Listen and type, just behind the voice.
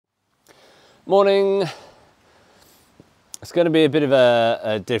Morning. It's going to be a bit of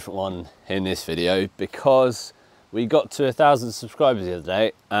a different one in this video because we got to 1,000 subscribers the other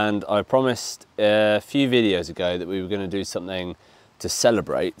day, and I promised a few videos ago that we were going to do something to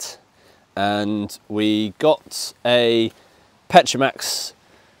celebrate, and we got a petromax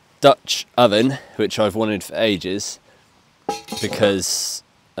Dutch oven, which I've wanted for ages because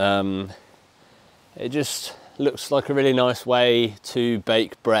it just looks like a really nice way to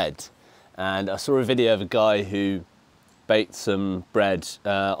bake bread. And I saw a video of a guy who baked some bread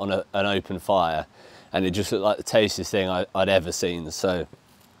on an open fire, and it just looked like the tastiest thing I'd ever seen. So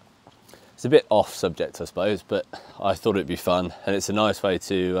it's a bit off subject, I suppose, but I thought it'd be fun, and it's a nice way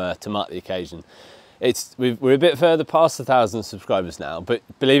to mark the occasion. We're a bit further past 1,000 subscribers now, but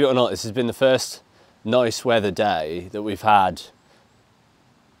believe it or not, this has been the first nice weather day that we've had.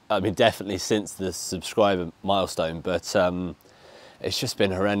 I mean, definitely since the subscriber milestone, but it's just been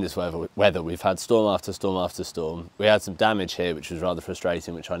horrendous weather. We've had storm after storm after storm. We had some damage here, which was rather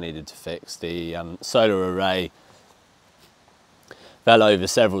frustrating, which I needed to fix. The solar array fell over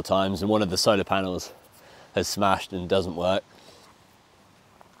several times, and one of the solar panels has smashed and doesn't work.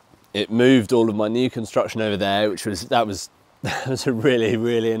 It moved all of my new construction over there, that was a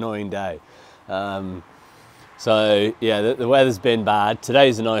really annoying day. So yeah, the weather's been bad.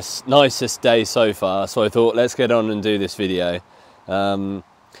 Today's the nicest day so far, so I thought let's get on and do this video.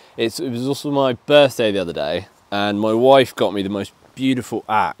 It was also my birthday the other day, and my wife got me the most beautiful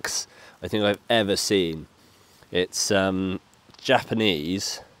axe I think I've ever seen. It's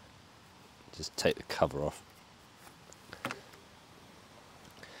Japanese. Just take the cover off.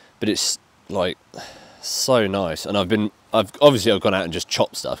 But it's like so nice, and I've obviously gone out and just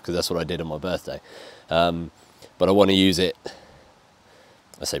chopped stuff because that's what I did on my birthday. But I want to use it,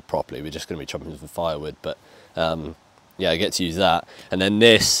 I say properly, we're just going to be chopping some firewood, but yeah, I get to use that. And then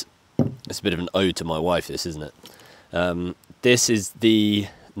this, it's a bit of an ode to my wife, this, isn't it? This is the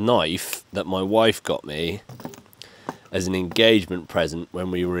knife that my wife got me as an engagement present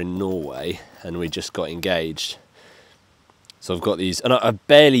when we were in Norway, and we just got engaged. So I've got these, and I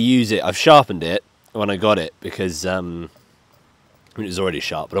barely use it. I've sharpened it when I got it because I mean, it was already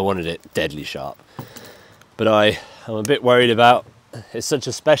sharp, but I wanted it deadly sharp. But I'm a bit worried about, it's such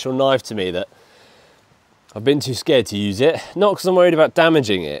a special knife to me that I've been too scared to use it. Not because I'm worried about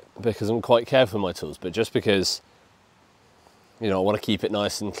damaging it, because I'm quite careful with my tools, but just because, you know, I want to keep it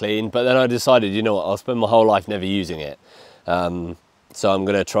nice and clean. But then I decided, you know what, I'll spend my whole life never using it. So I'm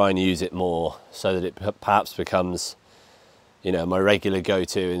going to try and use it more so that it perhaps becomes, you know, my regular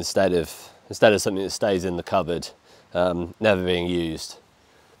go-to instead of something that stays in the cupboard, never being used.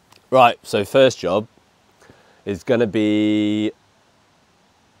 Right, so first job is going to be,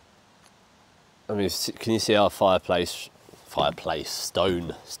 I mean, can you see our fireplace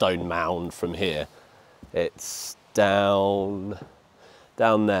stone mound from here? It's down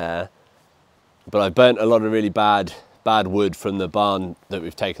there, but I burnt a lot of really bad wood from the barn that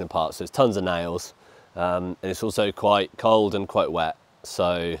we've taken apart, so there's tons of nails, and it's also quite cold and quite wet.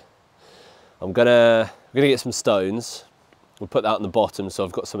 So I'm gonna get some stones. We'll put that on the bottom so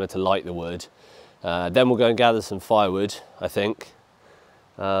I've got somewhere to light the wood. Then we'll go and gather some firewood, I think.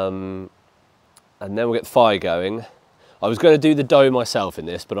 And then we'll get the fire going. I was going to do the dough myself in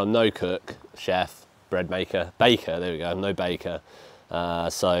this, but I'm no cook, chef, bread maker, baker, there we go, I'm no baker.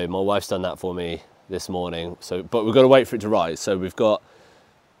 So my wife's done that for me this morning. But we've got to wait for it to rise. So we've got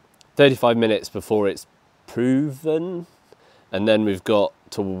 35 minutes before it's proven, and then we've got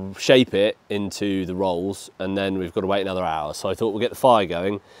to shape it into the rolls, and then we've got to wait another hour. So I thought we'll get the fire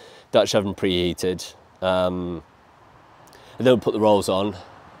going, Dutch oven preheated, and then we'll put the rolls on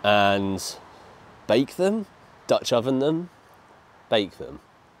and bake them, Dutch oven them, bake them.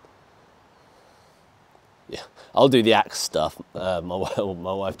 Yeah, I'll do the axe stuff. My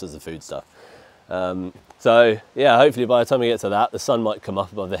wife does the food stuff. So yeah, hopefully by the time we get to that, the sun might come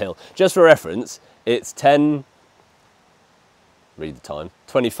up above the hill. Just for reference, it's 10, read the time,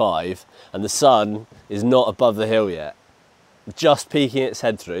 25, and the sun is not above the hill yet. Just peeking its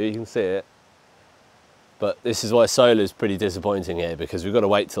head through, you can see it. But this is why solar is pretty disappointing here, because we've got to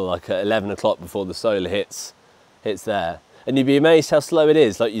wait till like 11 o'clock before the solar hits there. And you'd be amazed how slow it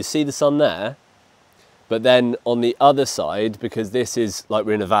is. Like, you see the sun there, but then on the other side, because this is like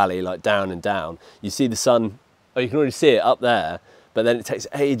we're in a valley, like down and down, you see the sun, oh, you can already see it up there, but then it takes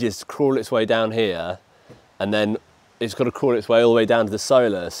ages to crawl its way down here, and then it's got to crawl its way all the way down to the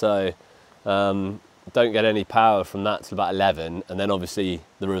solar. So don't get any power from that till about 11, and then obviously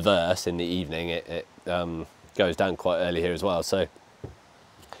the reverse in the evening, it goes down quite early here as well. So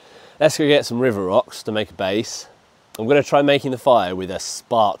let's go get some river rocks to make a base. I'm going to try making the fire with a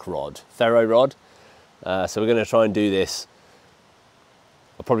spark rod, ferro rod. So we're going to try and do this.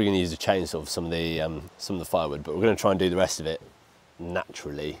 I'm probably going to use a chainsaw for some of the firewood, but we're going to try and do the rest of it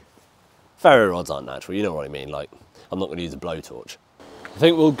naturally. Ferro rods aren't natural, you know what I mean. Like, I'm not going to use a blowtorch. I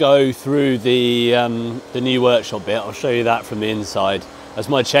think we'll go through the new workshop bit. I'll show you that from the inside. As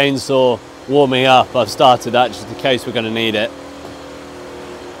my chainsaw warming up, I've started that just in case we're going to need it.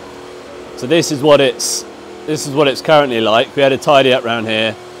 So this is what it's currently like. We had a tidy up around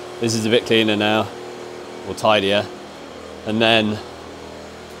here. This is a bit cleaner now, or tidier. And then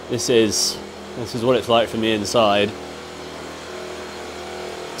this is what it's like from the inside.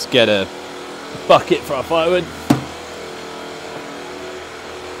 Let's get a bucket for our firewood.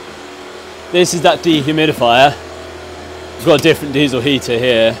 This is that dehumidifier. We've got a different diesel heater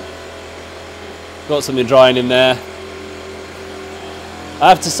here. Got something drying in there. I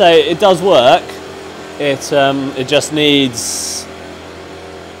have to say it does work. It just needs,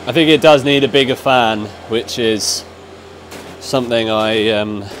 I think it does need a bigger fan, which is something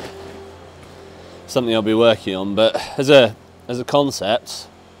I'll be working on. But as a concept,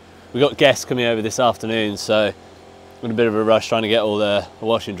 we've got guests coming over this afternoon, so I'm in a bit of a rush trying to get all the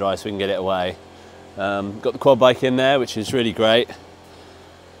washing dry so we can get it away. Got the quad bike in there, which is really great.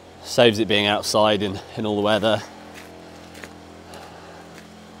 Saves it being outside in all the weather.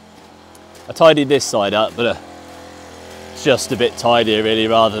 I tidied this side up, but it's just a bit tidier really,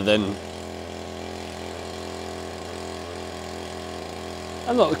 rather than...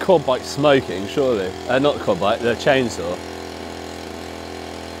 And not the quad bike smoking, surely. Not the quad bike, the chainsaw.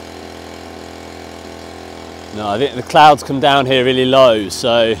 No, I think the clouds come down here really low,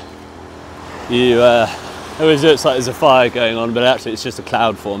 so you it always looks like there's a fire going on, but actually it's just a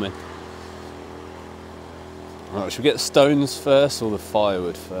cloud forming. Right, should we get the stones first or the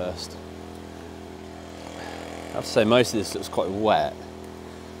firewood first? I have to say most of this looks quite wet.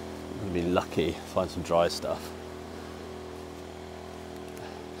 I'm going to be lucky to find some dry stuff.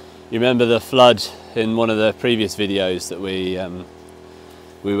 You remember the flood in one of the previous videos that we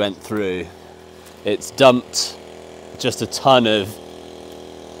went through? It's dumped just a ton of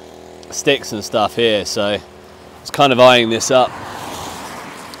sticks and stuff here, so it's kind of eyeing this up.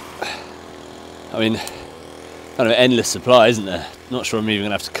 I mean, kind of endless supply, isn't there? Not sure I'm even going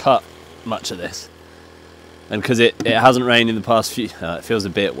to have to cut much of this. And because it hasn't rained in the past few, it feels a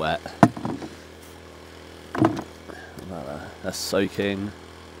bit wet. That's soaking.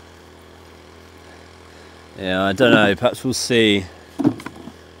 Yeah, I don't know, perhaps we'll see.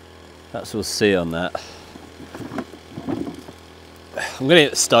 Perhaps we'll see on that. I'm going to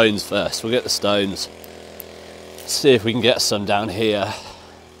get the stones first. We'll get the stones. See if we can get some down here.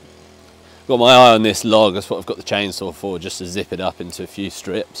 Got my eye on this log. That's what I've got the chainsaw for, just to zip it up into a few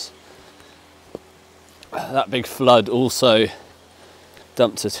strips. That big flood also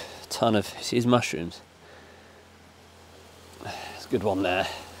dumped a ton of, see these mushrooms? There's a good one there.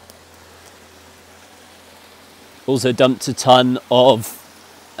 Also dumped a ton of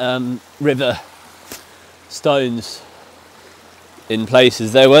river stones in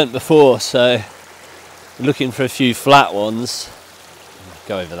places they weren't before, so looking for a few flat ones.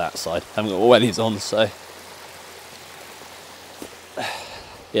 Go over that side. Haven't got wellies on, so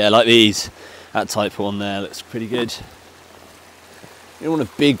yeah, like these. That type of one there looks pretty good. You don't want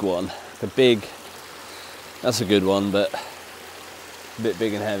a big one. A big, that's a good one, but a bit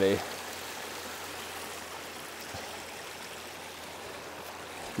big and heavy.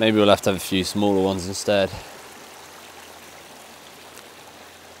 Maybe we'll have to have a few smaller ones instead.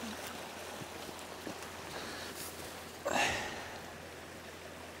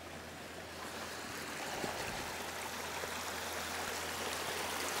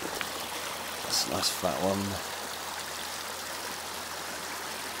 That's a nice flat one.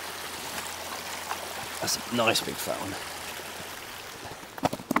 That's a nice big fat one.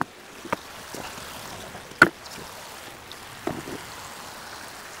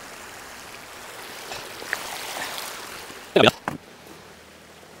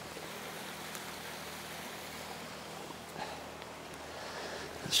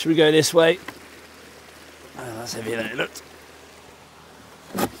 Should we go this way? Oh, that's heavy than it looked.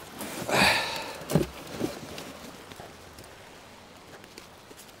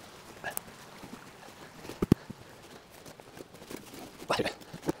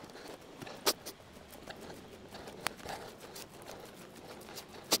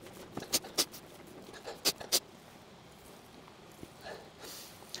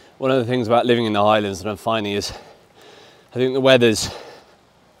 One of the things about living in the Highlands that I'm finding is I think the weather's,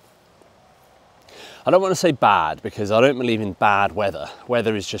 I don't want to say bad because I don't believe in bad weather.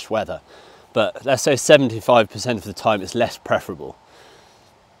 Weather is just weather. but let's say 75% of the time it's less preferable.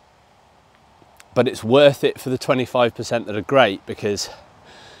 But it's worth it for the 25% that are great, because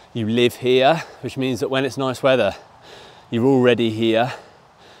you live here, which means that when it's nice weather, you're already here.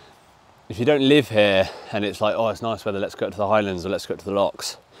 If you don't live here and it's like, oh, it's nice weather, let's go to the Highlands or let's go to the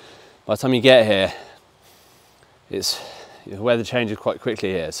Lochs, by the time you get here, the weather changes quite quickly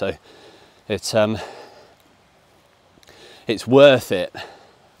here. So it's worth it,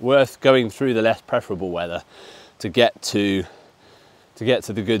 worth going through the less preferable weather to get to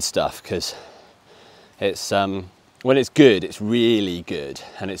the good stuff, because it's when it's good, it's really good,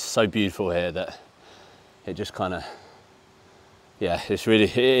 and it's so beautiful here that it just kind of, yeah, it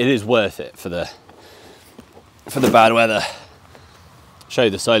is worth it for the bad weather. Show you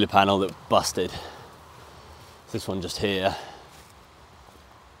the solar panel that busted. This one just here.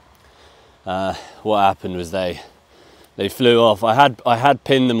 What happened was they flew off. I had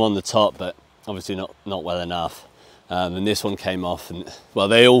pinned them on the top, but obviously not well enough. And this one came off, and well,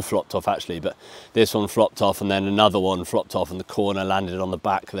 they all flopped off actually, but this one flopped off, and then another one flopped off, and the corner landed on the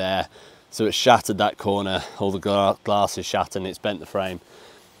back there. So it shattered that corner, all the glass is shattered, and it's bent the frame.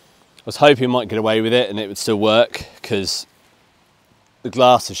 I was hoping I might get away with it and it would still work, because the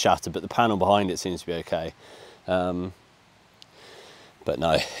glass is shattered, but the panel behind it seems to be okay. But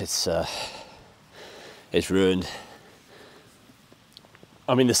no, it's ruined.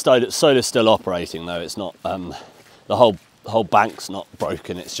 I mean, the solar's still operating though. It's not, the whole bank's not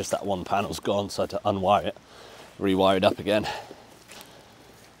broken. It's just that one panel's gone, so I had to unwire it, rewire it up again.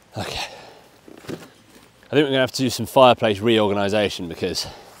 Okay. I think we're gonna have to do some fireplace reorganisation, because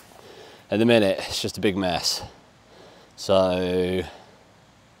at the minute it's just a big mess. So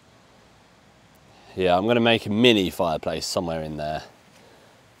yeah, I'm gonna make a mini fireplace somewhere in there.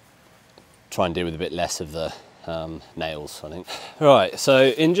 Try and deal with a bit less of the nails, I think. Right, so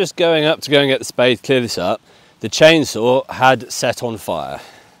in just going up to go and get the spade, clear this up, the chainsaw had set on fire.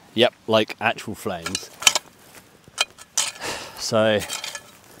 Yep, like actual flames. So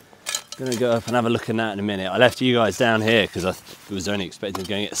I'm gonna go up and have a look at that in a minute. I left you guys down here because I was only expecting to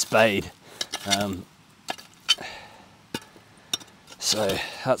go and get a spade. So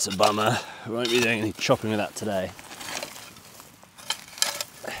that's a bummer. We won't be doing any chopping with that today.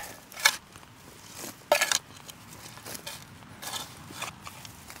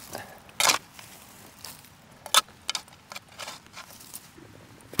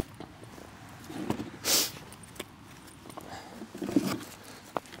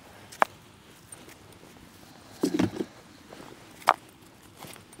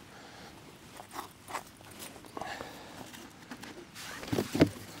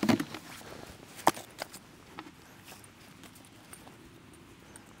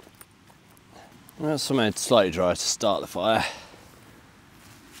 Well, somewhere slightly dry to start the fire.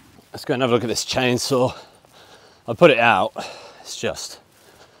 Let's go and have a look at this chainsaw. I put it out. It's just,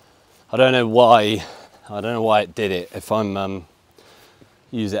 I don't know why it did it. If I'm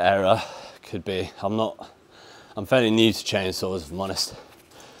user error, could be. I'm fairly new to chainsaws, if I'm honest.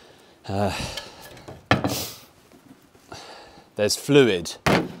 There's fluid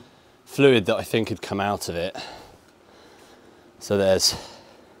that I think had come out of it. So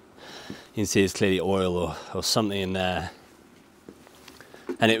you can see it's clearly oil or something in there,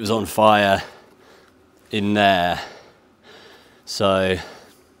 and it was on fire in there. So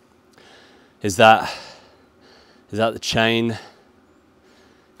is that the chain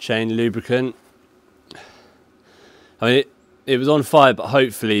lubricant? I mean, it was on fire, but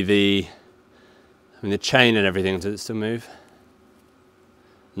hopefully the chain and everything, does it still move?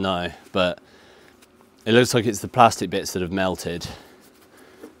 No, but it looks like it's the plastic bits that have melted.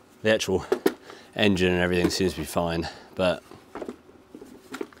 The actual engine and everything seems to be fine, but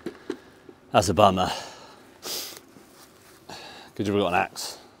that's a bummer. Good job we got an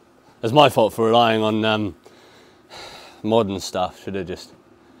axe. It's my fault for relying on modern stuff. Should have just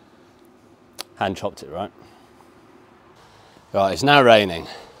hand chopped it, right? Right, it's now raining,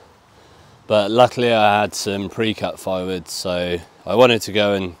 but luckily I had some pre-cut firewood, so I wanted to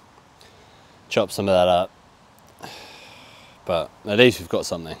go and chop some of that up, but at least we've got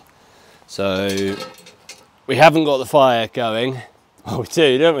something. So we haven't got the fire going. Well, we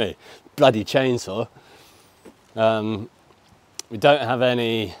do, don't we? Bloody chainsaw. We don't have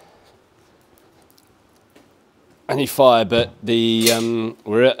any fire, but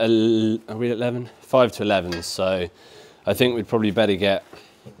we're at 11, 5 to 11. So I think we'd probably better get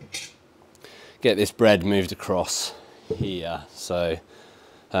this bread moved across here. So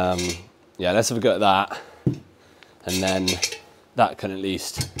yeah, let's have a go at that, and then that can at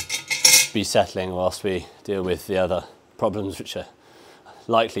least be settling whilst we deal with the other problems which are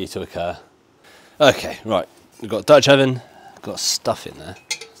likely to occur. Okay, right. We've got Dutch oven, got stuff in there.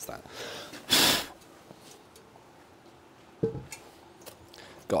 What's that?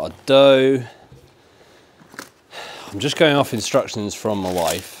 Got a dough. I'm just going off instructions from my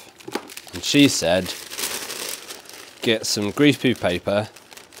wife, and she said get some greaseproof paper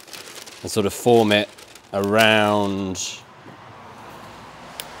and sort of form it around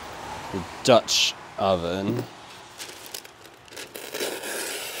the Dutch oven.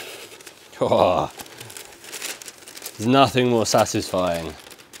 Oh, there's nothing more satisfying.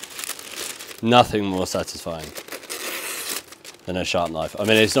 Nothing more satisfying than a sharp knife. I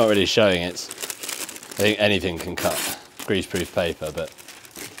mean, it's not really showing it. I think anything can cut greaseproof paper, but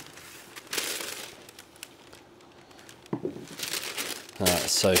alright,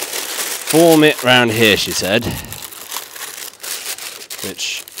 so form it round here, she said,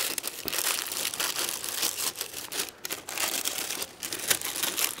 which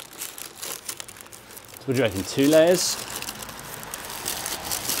what do you reckon, 2 layers?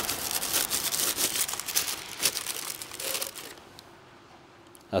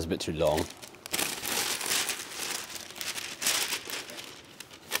 That's a bit too long.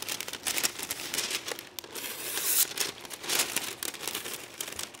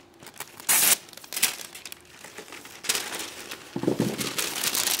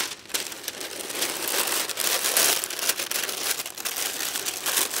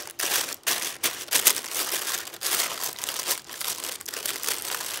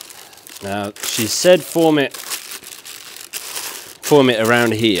 Now, she said form it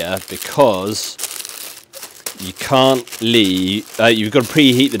around here because you can't leave, you've got to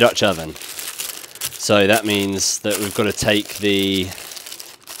preheat the Dutch oven. So that means that we've got to take the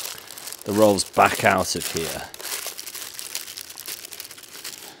rolls back out of here.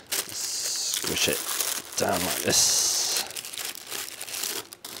 Squish it down like this.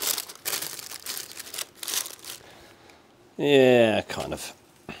 Yeah, kind of.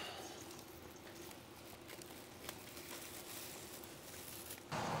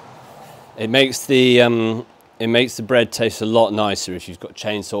 It makes the bread taste a lot nicer if you've got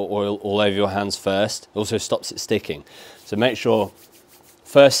chainsaw oil all over your hands first. It also stops it sticking. So make sure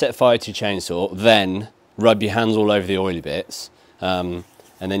first set fire to your chainsaw, then rub your hands all over the oily bits, and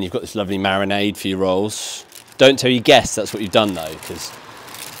then you've got this lovely marinade for your rolls. Don't tell your guests that's what you've done though, because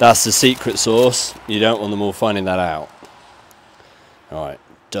that's the secret sauce. You don't want them all finding that out. All right,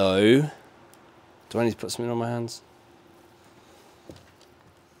 dough. Do I need to put something on my hands?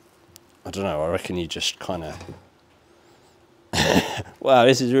 I don't know, I reckon you just kind of... Wow,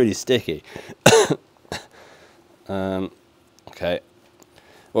 this is really sticky. Okay.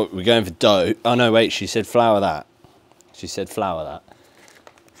 Well, we're going for dough. Oh no, wait, she said flour that. She said flour that.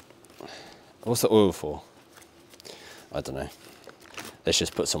 What's the oil for? I don't know. Let's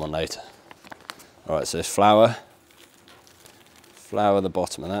just put some on later. Alright, so flour. Flour the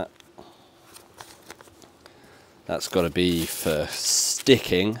bottom of that. That's got to be for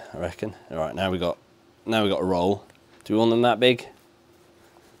sticking, I reckon. All right, now we got a roll. Do we want them that big?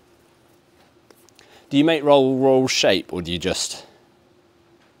 Do you make roll shape, or do you just?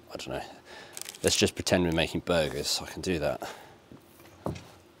 I don't know. Let's just pretend we're making burgers. So I can do that.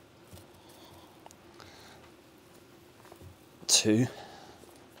 Two.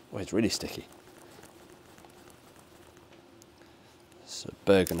 Oh, it's really sticky. So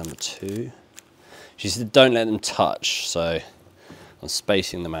burger number 2. She said don't let them touch, so I'm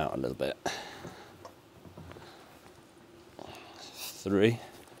spacing them out a little bit. 3.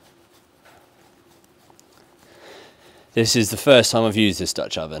 This is the first time I've used this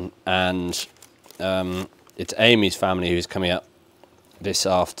Dutch oven, and it's Amy's family who's coming up this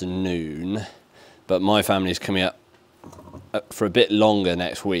afternoon, but my family is coming up for a bit longer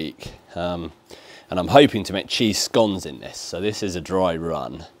next week, and I'm hoping to make cheese scones in this, so this is a dry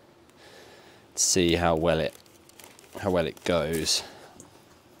run. See how well it goes.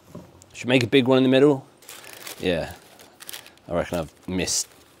 Should make a big one in the middle. Yeah, I reckon I've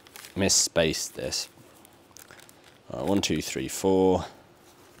misspaced this. All right, 1, 2, 3, 4.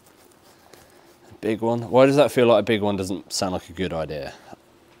 A big one. Why does that feel like a big one doesn't sound like a good idea?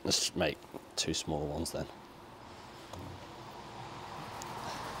 Let's just make 2 small ones then.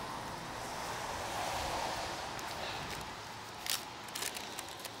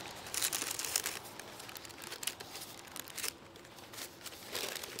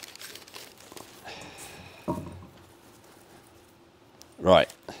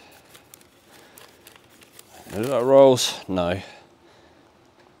 Right. Is that rolls? No.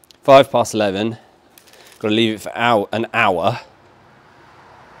 11:05. Got to leave it for an hour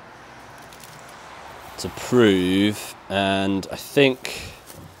to prove, and I think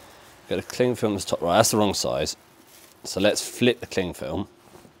I'm Got a cling film that's top right. That's the wrong size. So let's flip the cling film.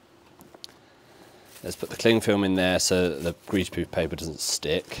 Let's put the cling film in there so that the greaseproof paper doesn't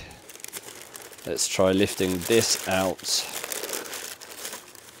stick. Let's try lifting this out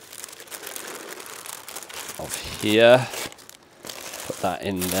of here. Put that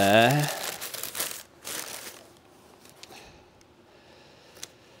in there.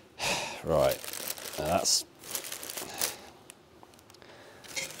 Right, now that's,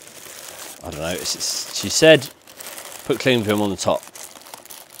 I don't know, she said put cling film on the top.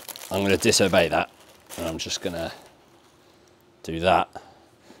 I'm going to disobey that, and I'm just going to do that,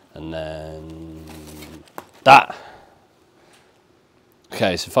 and then that.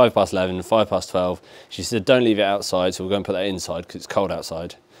 Okay, so 5 past 11, 5 past 12. She said don't leave it outside, so we're going to put that inside because it's cold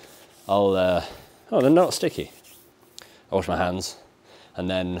outside. Oh, they're not sticky. I'll wash my hands, and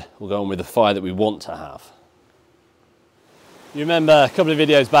then we'll go on with the fire that we want to have. You remember a couple of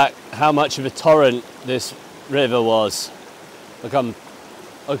videos back how much of a torrent this river was? Look, I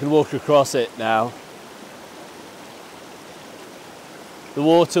can walk across it now. The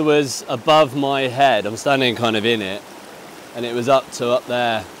water was above my head. I'm standing kind of in it, and it was up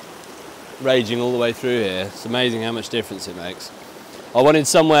there, raging all the way through here. It's amazing how much difference it makes. I wanted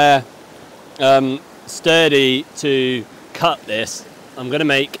somewhere sturdy to cut this. I'm going to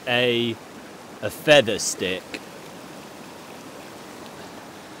make a feather stick,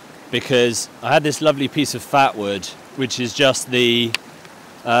 because I had this lovely piece of fat wood, which is just the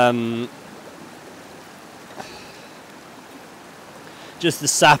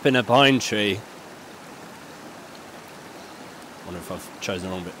sap in a pine tree. I wonder if I've chosen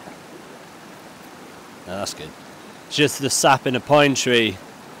the wrong bit. No, that's good. It's just the sap in a pine tree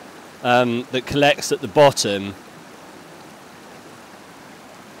that collects at the bottom.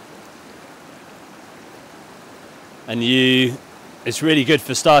 And it's really good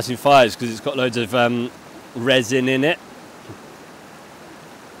for starting fires because it's got loads of resin in it.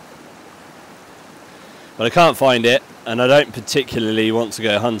 But I can't find it, and I don't particularly want to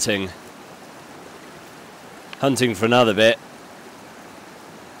go hunting for another bit.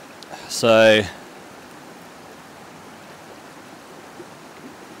 So I'm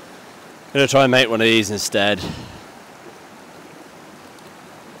going to try and make one of these instead.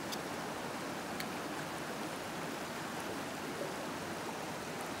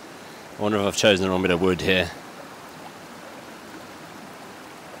 I wonder if I've chosen the wrong bit of wood here.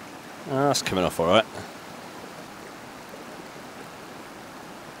 Oh, that's coming off alright.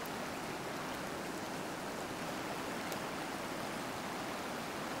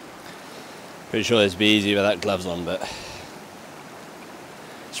 Pretty sure this would be easy without gloves on, but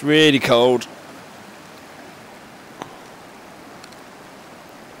it's really cold.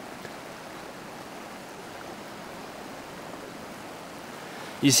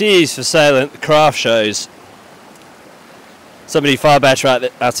 You see these for sale at the craft shows. Somebody far better at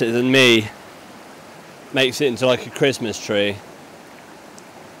it than me makes it into like a Christmas tree.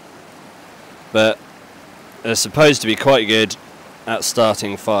 But they're supposed to be quite good at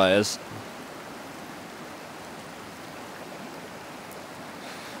starting fires.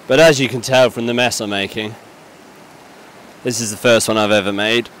 But as you can tell from the mess I'm making, this is the first one I've ever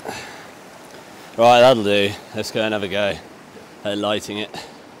made. Right, that'll do. Let's go and have a go at lighting it.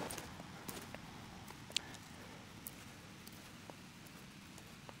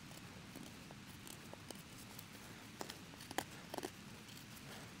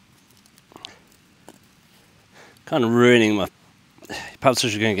 Kind of ruining my... Perhaps I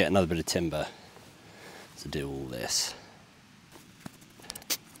should go and get another bit of timber to do all this.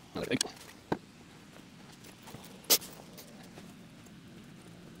 You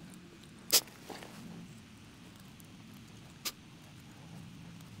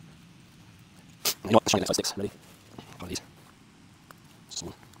know what, trying to get 5 sticks ready. Got these.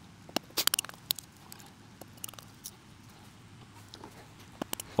 Small.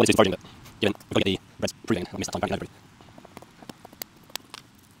 Well, it's foraging, but given we've got to get the breads proving, I'll miss that time back in library.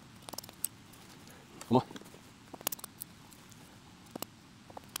 One more.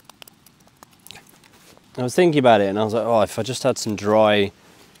 Okay. I was thinking about it and I was like, oh, if I just had some dry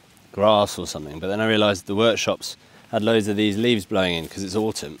grass or something, but then I realised the workshops had loads of these leaves blowing in because it's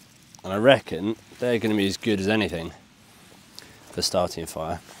autumn. And I reckon they're going to be as good as anything for starting a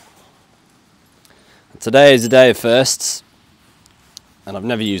fire. And today is a day of firsts, and I've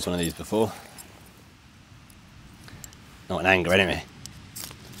never used one of these before. Not in anger anyway.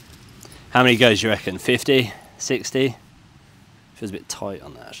 How many goes do you reckon? 50? 60? Feels a bit tight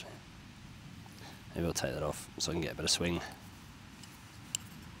on that actually. Maybe I'll take that off so I can get a better swing.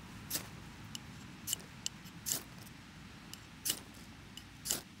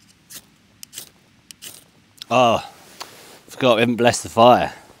 Oh, forgot we haven't blessed the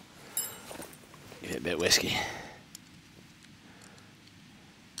fire. Give it a bit of whiskey.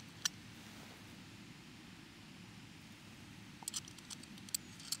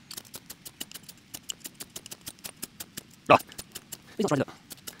 Oh, he's not ready, look. No,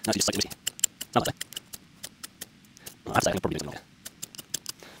 he's just slightly whiskey. Not much, I have to say, I think probably do it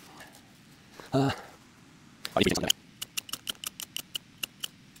longer. I need to do something.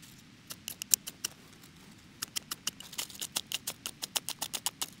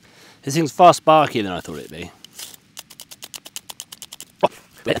 This thing's far sparkier than I thought it'd be. Oh,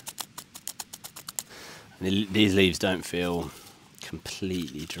 and these leaves don't feel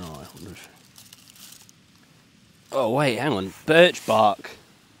completely dry. Oh wait, hang on, birch bark.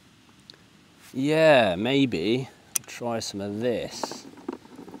 Yeah, maybe I'll try some of this.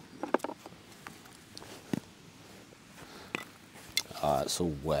 Oh, it's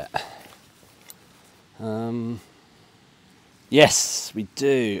all wet. Yes, we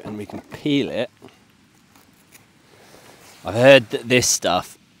do, and we can peel it. I've heard that this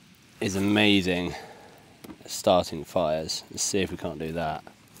stuff is amazing at starting fires. Let's see if we can't do that.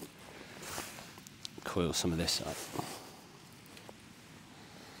 Coil some of this up.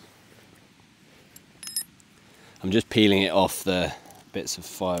 I'm just peeling it off the bits of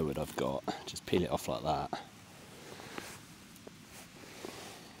firewood I've got. Just peel it off like that.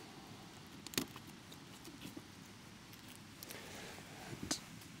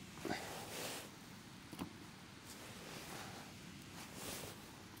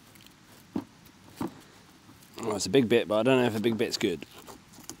 Well, it's a big bit, but I don't know if a big bit's good.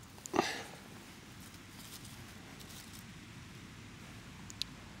 I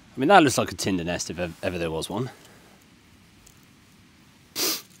mean, that looks like a tinder nest if ever there was one.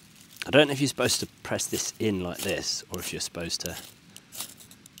 I don't know if you're supposed to press this in like this, or if you're supposed to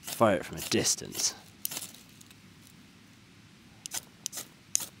fire it from a distance.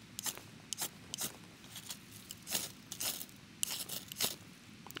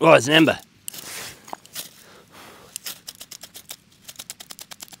 Oh, it's an ember.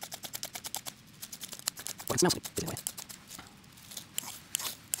 Well, it smells good anyway.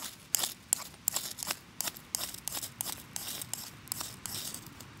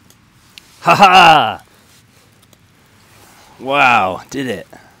 Ha ha! Wow, did it.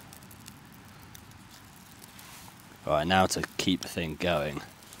 Right, now to keep the thing going.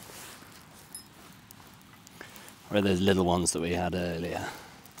 Where are those little ones that we had earlier?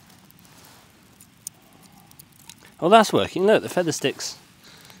 Oh, that's working. Look, the feather stick's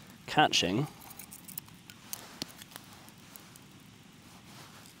catching.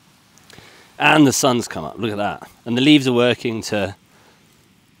 And the sun's come up, look at that. And the leaves are working to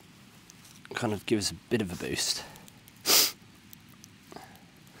kind of give us a bit of a boost. It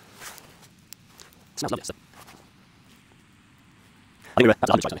smells lovely. I think that's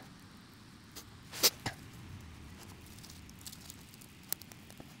 100 strikes on me.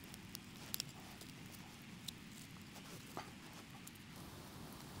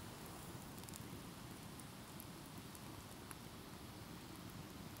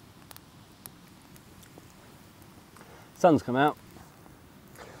 Sun's come out.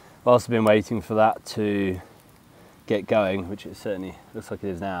 I've also been waiting for that to get going, which it certainly looks like it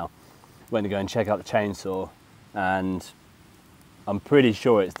is now. Went to go and check out the chainsaw, and I'm pretty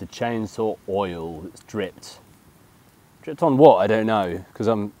sure it's the chainsaw oil that's dripped. Dripped on what? I don't know, because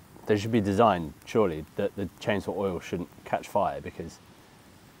there should be designed, surely, that the chainsaw oil shouldn't catch fire, because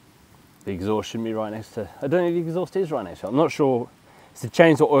the exhaust shouldn't be right next to... I don't know if the exhaust is right next to it. I'm not sure. It's the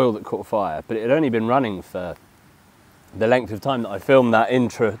chainsaw oil that caught fire, but it had only been running for the length of time that I filmed that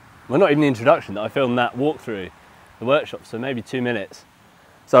well, not even the introduction, that I filmed that walk through the workshop, so maybe 2 minutes.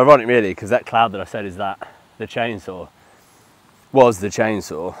 So ironic really, because that cloud that I said is the chainsaw, was the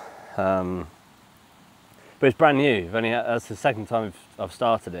chainsaw. But it's brand new. That's the second time I've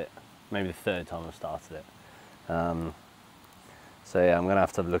started it, maybe the third time I've started it. So yeah, I'm gonna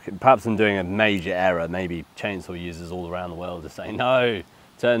have to look at, perhaps I'm doing a major error. Maybe chainsaw users all around the world are saying, no,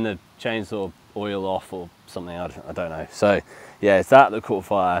 turn the chainsaw oil off or something, I don't know. So yeah, it's that caught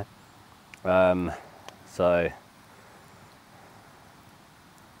fire. But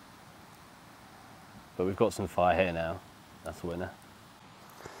we've got some fire here now, that's the winner.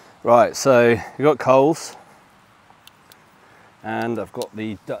 Right, so we've got coals, and I've got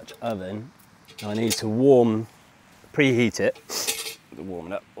the Dutch oven. I need to preheat it. To warm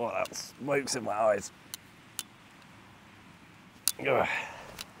it up. Oh, that smoke's in my eyes. Ugh.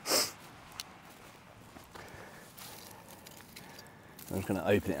 I'm just going to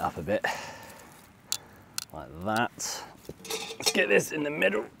open it up a bit, like that. Let's get this in the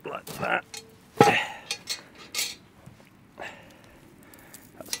middle, like that.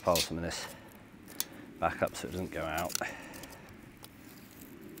 pile some of this back up so it doesn't go out.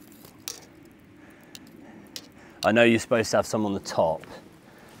 I know you're supposed to have some on the top,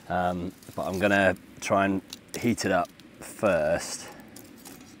 but I'm gonna try and heat it up first,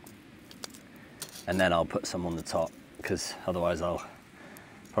 and then I'll put some on the top, because otherwise I'll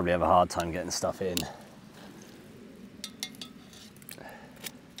probably have a hard time getting stuff in.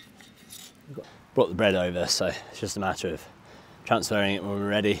 Brought the bread over, so it's just a matter of transferring it when we're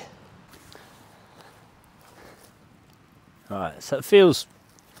ready. All right, so it feels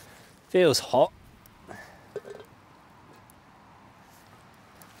hot.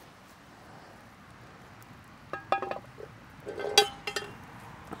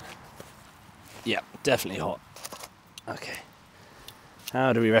 Yeah, definitely hot. Okay,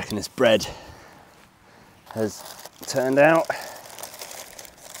 how do we reckon this bread has turned out?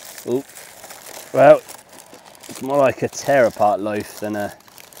 Ooh. Well, it's more like a tear apart loaf than a...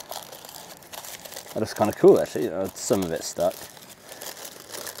 That looks kind of cool actually, some of it stuck.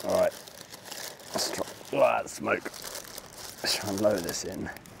 Alright, let's try, that smoke. Let's try and lower this in.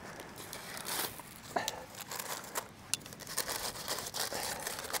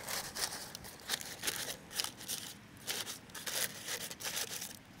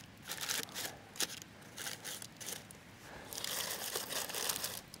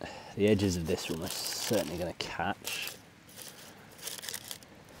 The edges of this are almost certainly going to catch.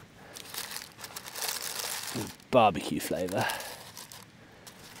 Barbecue flavour.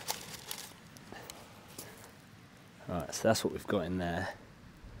 Alright, so that's what we've got in there.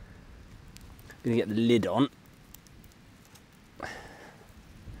 I'm going to get the lid on.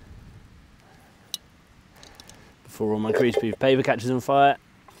 Before all my greaseproof paper catches on fire.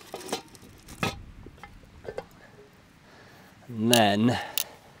 And then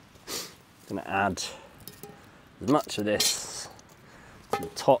I'm going to add as much of this to the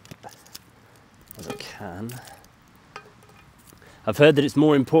top as I can. I've heard that it's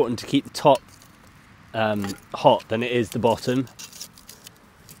more important to keep the top hot than it is the bottom,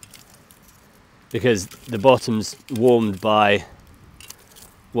 because the bottom's warmed by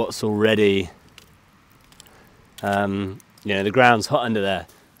what's already, you know, the ground's hot under there.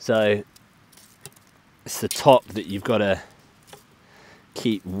 So it's the top that you've got to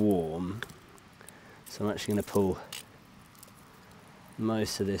keep warm. So I'm actually going to pull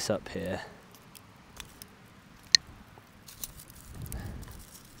most of this up here.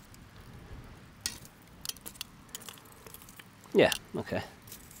 Yeah, okay.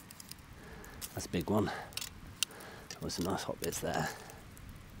 That's a big one. There's some nice hot bits there.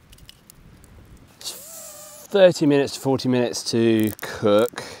 It's 30 minutes to 40 minutes to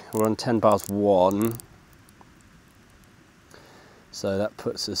cook. We're on 10 past 1. So that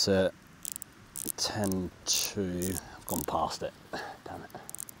puts us at 10 to, I've gone past it, damn it.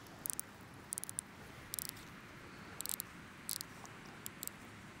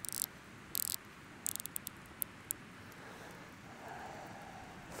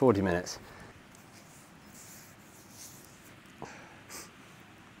 $40 minutes.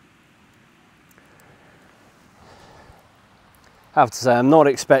 I have to say I'm not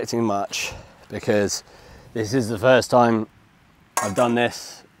expecting much, because this is the first time I've done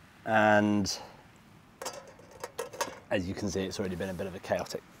this, and as you can see, it's already been a bit of a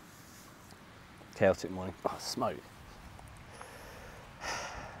chaotic morning. Oh, smoke.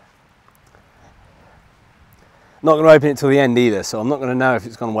 Not going to open it till the end either, so I'm not going to know if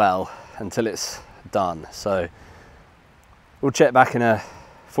it's gone well until it's done. So we'll check back in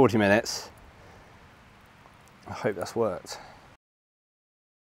 40 minutes. I hope that's worked.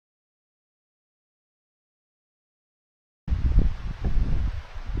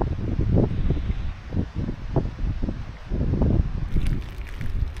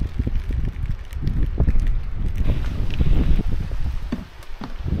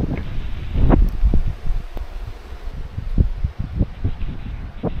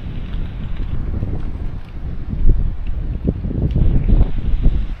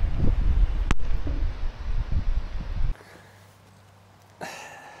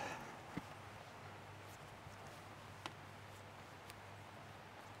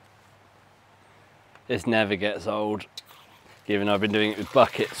 This never gets old, given I've been doing it with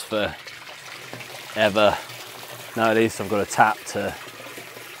buckets for ever. Now at least I've got a tap to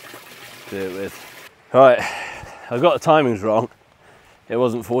do it with. Right, I got the timings wrong. It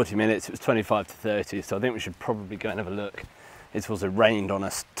wasn't 40 minutes, it was 25 to 30, so I think we should probably go and have a look. It's also rained on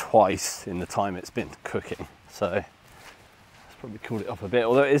us twice in the time it's been cooking, so let's probably cool it off a bit,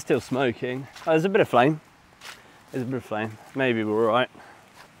 although it is still smoking. Oh, there's a bit of flame. There's a bit of flame. Maybe we're all right.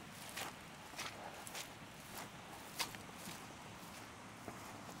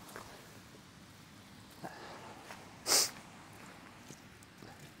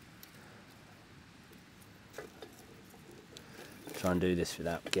 Try and do this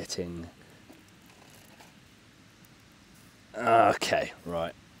without getting... Okay,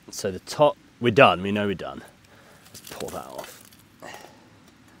 right. So the top, we're done, we know we're done. Let's pour that off.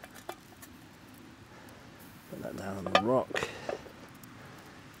 Put that down on the rock.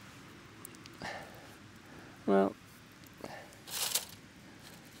 Well,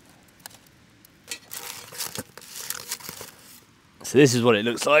 so this is what it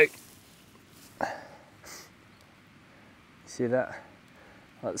looks like. See that?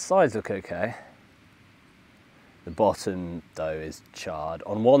 Well, the sides look okay. The bottom though is charred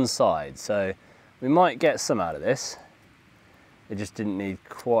on one side, so we might get some out of this. It just didn't need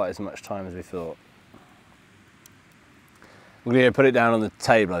quite as much time as we thought. We're going to put it down on the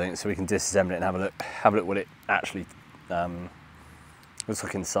table, I think, so we can disassemble it and have a look what it actually looks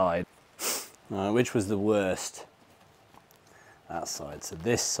like inside. Which was the worst? That side. So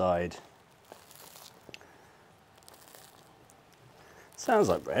this side sounds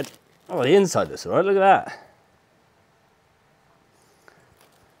like bread. Oh, the inside looks alright. Look at that.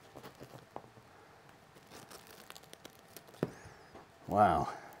 Wow.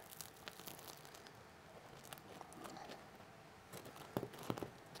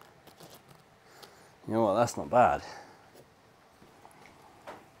 You know what, that's not bad.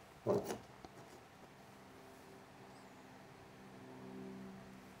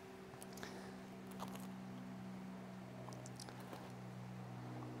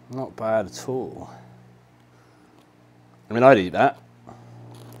 Not bad at all. I mean, I'd eat that.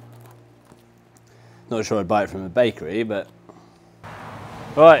 Not sure I'd buy it from a bakery, but...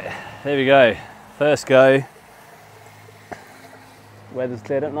 Right, here we go. First go. Weather's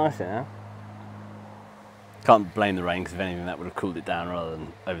cleared up nicely now. Can't blame the rain, because if anything that would have cooled it down rather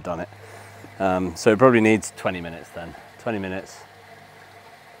than overdone it. So it probably needs 20 minutes then. 20 minutes.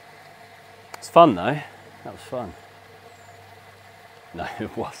 It's fun though. That was fun. No,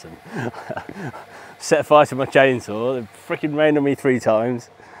 it wasn't. Set fire to my chainsaw. It freaking rained on me 3 times.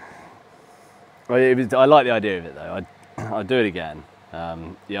 Well, I like the idea of it though. I'd do it again.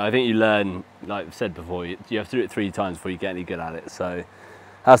 Yeah, I think you learn, like I've said before, you have to do it 3 times before you get any good at it. So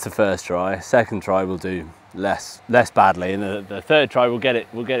that's the first try. Second try we'll do less badly, and the third try we'll get it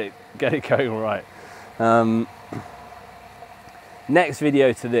going all right. Next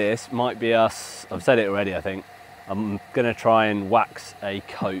video to this might be us. I've said it already. I think I'm gonna try and wax a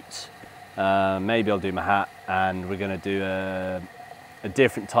coat. Maybe I'll do my hat, and we're gonna do a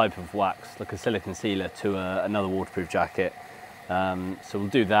different type of wax, like a silicone sealer, to another waterproof jacket. So we'll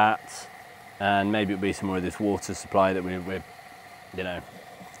do that, and maybe it'll be some more of this water supply that we're you know,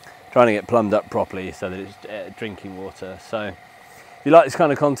 trying to get plumbed up properly so that it's drinking water. So if you like this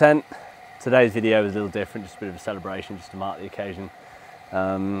kind of content, today's video is a little different, just a bit of a celebration, just to mark the occasion.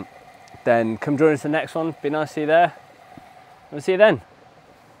 Then come join us for the next one. Be nice to see you there. We'll see you then.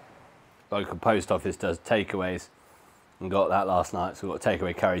 Local post office does takeaways, and got that last night, so we've got a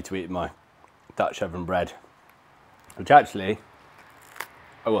takeaway curry to eat with my Dutch oven bread, which actually,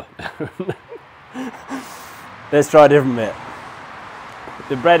 oh, let's try a different bit.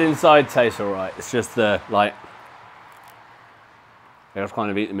 The bread inside tastes all right. It's just the, like, you have to kind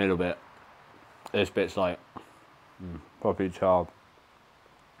of eat the middle bit. This bit's like properly charred.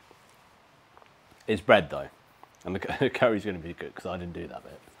 It's bread though, and the curry's going to be good because I didn't do that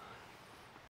bit.